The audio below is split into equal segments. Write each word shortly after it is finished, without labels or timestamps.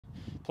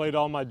played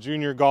all my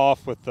junior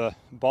golf with the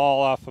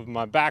ball off of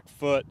my back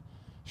foot,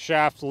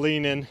 shaft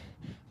leaning,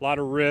 a lot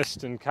of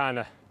wrist, and kind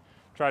of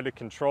tried to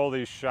control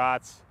these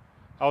shots.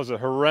 I was a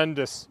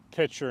horrendous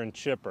pitcher and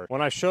chipper.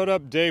 When I showed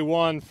up day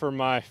one for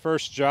my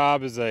first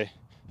job as a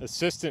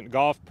assistant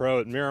golf pro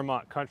at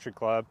Miramont Country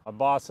Club, my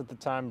boss at the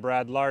time,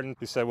 Brad Lardon,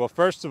 he said, well,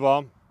 first of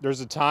all,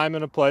 there's a time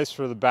and a place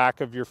for the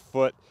back of your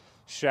foot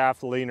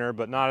shaft leaner,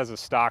 but not as a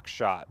stock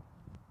shot.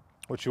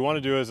 What you want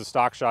to do as a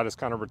stock shot is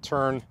kind of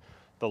return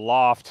the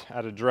loft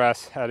at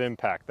address at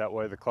impact. That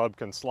way the club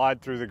can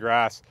slide through the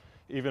grass,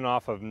 even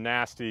off of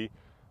nasty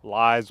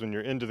lies when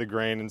you're into the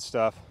grain and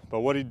stuff.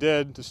 But what he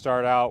did to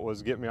start out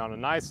was get me on a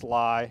nice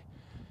lie.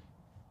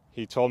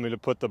 He told me to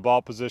put the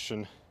ball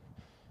position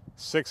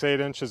 6-8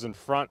 inches in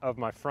front of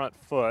my front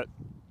foot,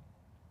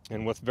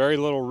 and with very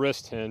little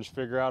wrist hinge,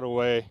 figure out a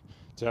way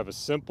to have a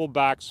simple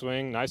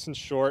backswing, nice and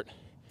short,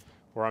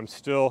 where I'm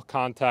still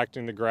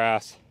contacting the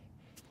grass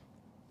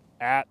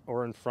at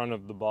or in front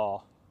of the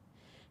ball.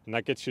 And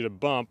that gets you to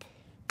bump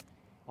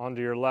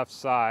onto your left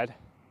side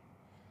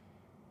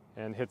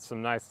and hit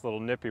some nice little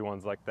nippy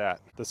ones like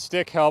that. The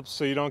stick helps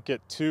so you don't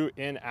get too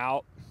in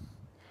out.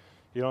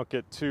 You don't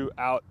get too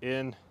out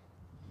in.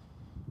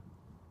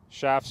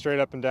 Shaft straight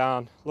up and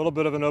down. A little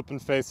bit of an open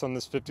face on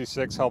this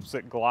 56 helps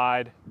it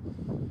glide.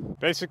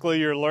 Basically,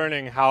 you're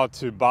learning how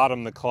to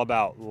bottom the club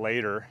out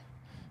later.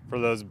 For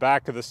those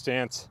back of the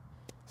stance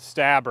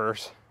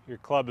stabbers, your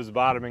club is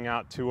bottoming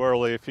out too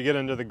early. If you get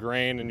into the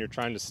grain and you're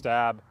trying to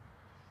stab,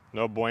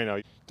 no bueno.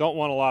 You don't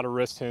want a lot of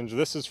wrist hinge.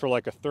 This is for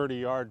like a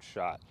 30-yard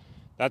shot.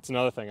 That's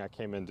another thing I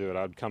came into it.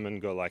 I would come in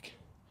and go like,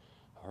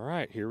 all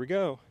right, here we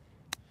go.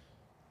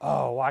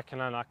 Oh, why can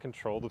I not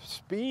control the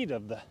speed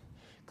of the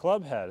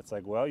club head? It's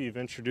like, well, you've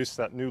introduced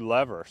that new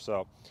lever.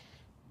 So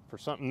for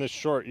something this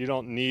short, you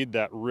don't need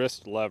that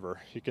wrist lever.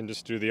 You can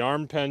just do the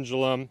arm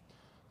pendulum,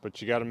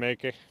 but you got to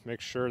make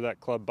sure that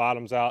club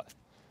bottoms out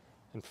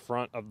in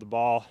front of the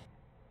ball.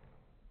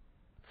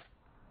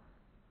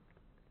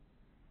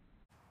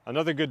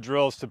 Another good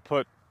drill is to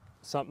put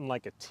something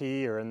like a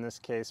T, or in this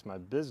case, my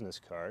business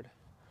card,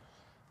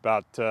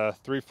 about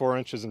 3-4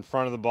 inches in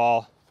front of the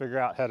ball. Figure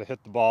out how to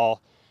hit the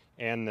ball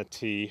and the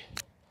tee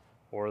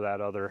or that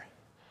other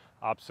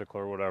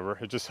obstacle or whatever.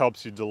 It just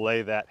helps you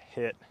delay that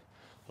hit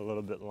a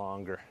little bit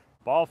longer.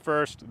 Ball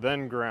first,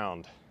 then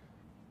ground.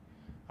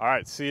 All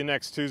right, see you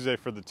next Tuesday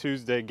for the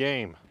Tuesday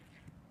game.